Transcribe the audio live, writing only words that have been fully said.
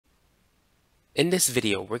In this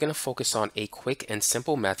video, we're going to focus on a quick and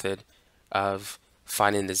simple method of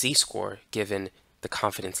finding the z-score given the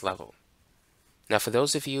confidence level. Now, for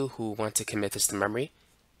those of you who want to commit this to memory,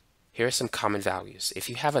 here are some common values. If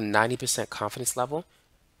you have a 90% confidence level,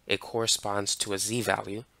 it corresponds to a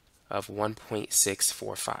z-value of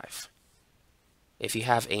 1.645. If you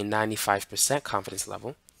have a 95% confidence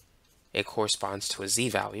level, it corresponds to a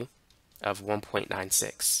z-value of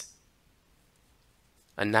 1.96.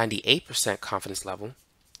 A 98% confidence level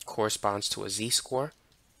corresponds to a z-score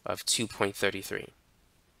of 2.33.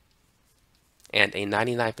 And a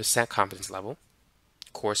 99% confidence level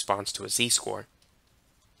corresponds to a z-score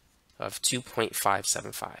of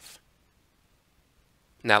 2.575.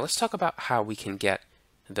 Now let's talk about how we can get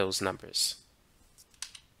those numbers.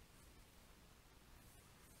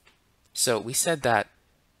 So we said that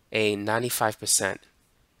a 95%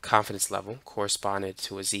 confidence level corresponded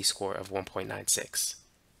to a z-score of 1.96.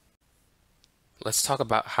 Let's talk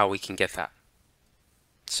about how we can get that.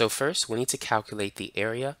 So first, we need to calculate the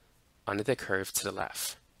area under the curve to the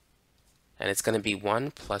left. And it's going to be 1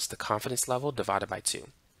 plus the confidence level divided by 2.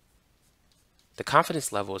 The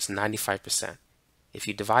confidence level is 95%. If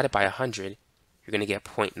you divide it by 100, you're going to get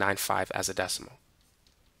 0.95 as a decimal.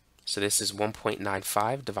 So this is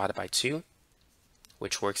 1.95 divided by 2,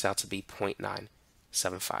 which works out to be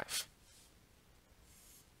 0.975.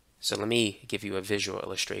 So let me give you a visual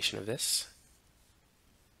illustration of this.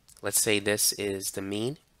 Let's say this is the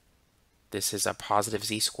mean, this is our positive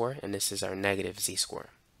z-score, and this is our negative z-score.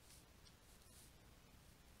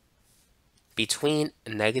 Between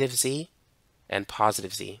negative z and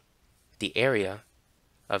positive z, the area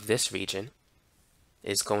of this region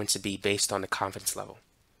is going to be based on the confidence level,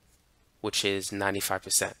 which is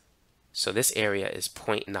 95%. So this area is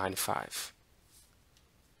 0.95.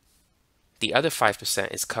 The other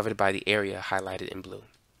 5% is covered by the area highlighted in blue.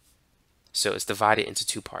 So it's divided into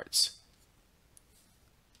two parts.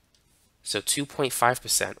 So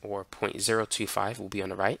 2.5% or 0.025 will be on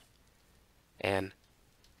the right, and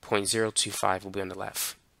 0.025 will be on the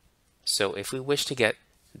left. So if we wish to get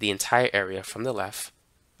the entire area from the left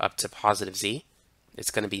up to positive z, it's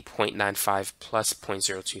going to be 0.95 plus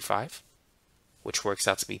 0.025, which works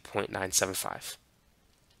out to be 0.975.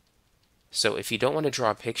 So if you don't want to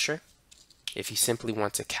draw a picture, if you simply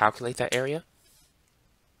want to calculate that area,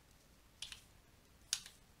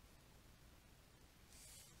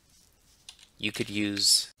 you could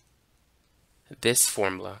use this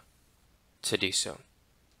formula to do so.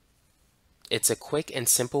 It's a quick and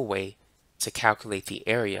simple way to calculate the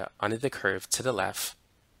area under the curve to the left,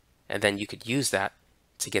 and then you could use that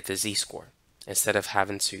to get the z-score instead of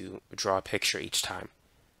having to draw a picture each time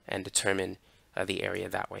and determine the area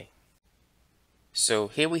that way. So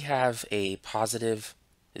here we have a positive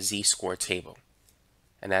z-score table,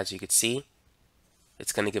 and as you can see,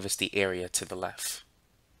 it's going to give us the area to the left.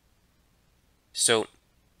 So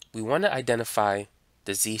we want to identify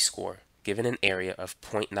the z-score given an area of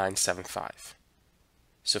 0.975.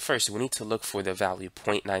 So first, we need to look for the value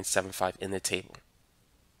 0.975 in the table.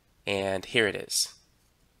 And here it is.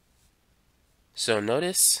 So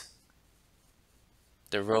notice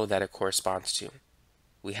the row that it corresponds to.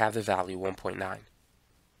 We have the value 1.9.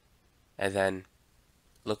 And then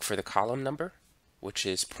look for the column number, which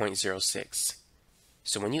is 0.06.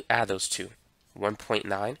 So when you add those two,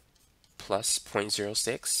 1.9 plus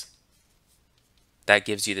 0.06, that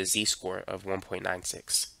gives you the z-score of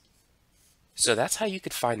 1.96. So that's how you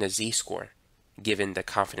could find the z-score given the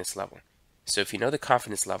confidence level. So if you know the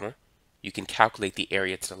confidence level, you can calculate the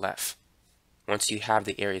area to the left. Once you have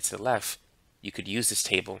the area to the left, you could use this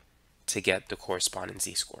table to get the corresponding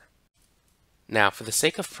z-score. Now, for the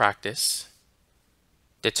sake of practice,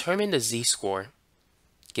 determine the z-score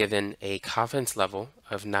given a confidence level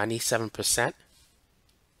of 97%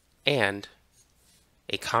 and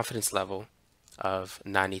a confidence level of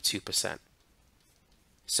 92%.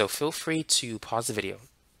 So feel free to pause the video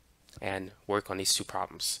and work on these two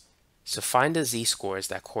problems. So find the z-scores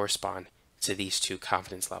that correspond to these two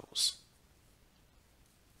confidence levels.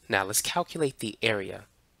 Now let's calculate the area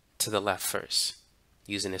to the left first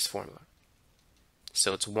using this formula.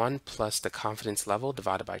 So it's 1 plus the confidence level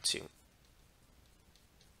divided by 2.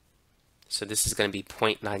 So this is going to be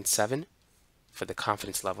 0.97 for the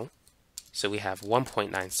confidence level. So we have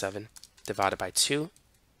 1.97 divided by 2,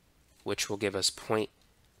 which will give us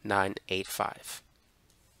 0.985.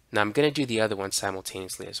 Now I'm going to do the other one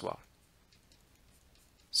simultaneously as well.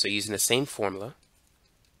 So using the same formula,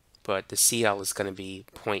 but the CL is going to be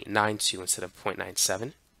 0.92 instead of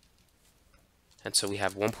 0.97. And so we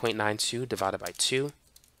have 1.92 divided by 2,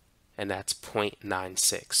 and that's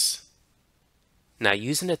 0.96. Now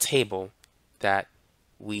using a table, that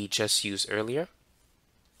we just used earlier,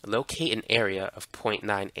 locate an area of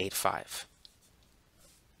 0.985.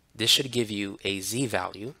 This should give you a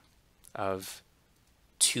z-value of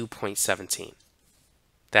 2.17.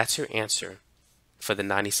 That's your answer for the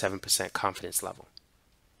 97% confidence level.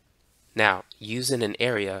 Now, using an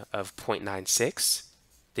area of 0.96,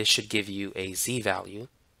 this should give you a z-value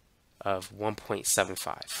of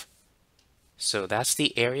 1.75. So that's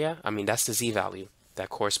the area, that's the z-value that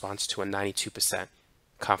corresponds to a 92%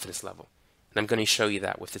 confidence level. And I'm going to show you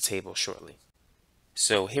that with the table shortly.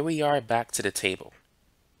 So here we are back to the table.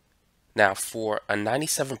 Now for a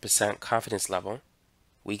 97% confidence level,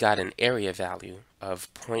 we got an area value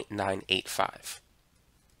of 0.985.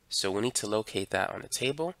 So we need to locate that on the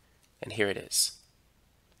table, and here it is.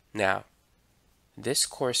 Now, this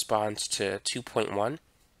corresponds to 2.1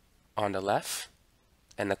 on the left,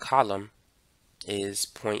 and the column is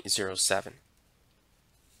 0.07.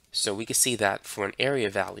 So we can see that for an area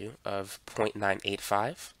value of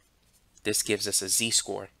 0.985, this gives us a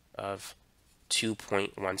z-score of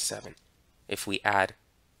 2.17 if we add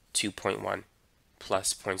 2.1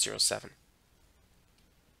 plus 0.07.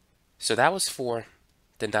 So that was for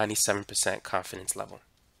the 97% confidence level.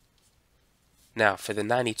 Now for the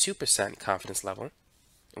 92% confidence level,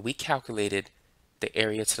 we calculated the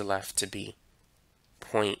area to the left to be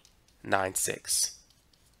 0.96.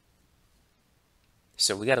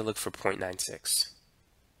 So we got to look for 0.96.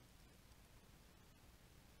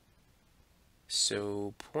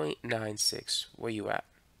 So 0.96, where you at?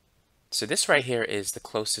 So this right here is the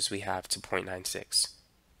closest we have to 0.96,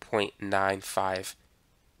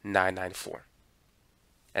 0.95994.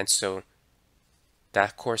 And so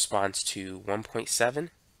that corresponds to 1.7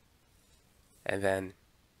 and then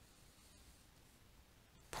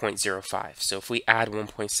 0.05. So if we add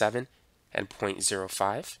 1.7 and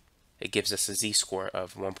 0.05, it gives us a z-score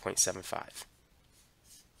of 1.75.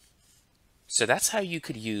 So that's how you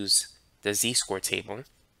could use the z-score table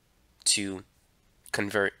to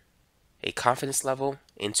convert a confidence level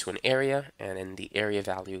into an area and then the area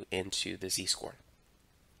value into the z-score.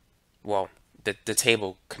 Well, the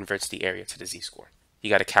table converts the area to the z-score.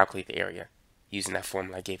 You got to calculate the area using that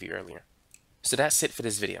formula I gave you earlier. So that's it for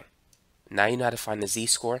this video. Now you know how to find the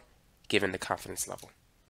z-score given the confidence level.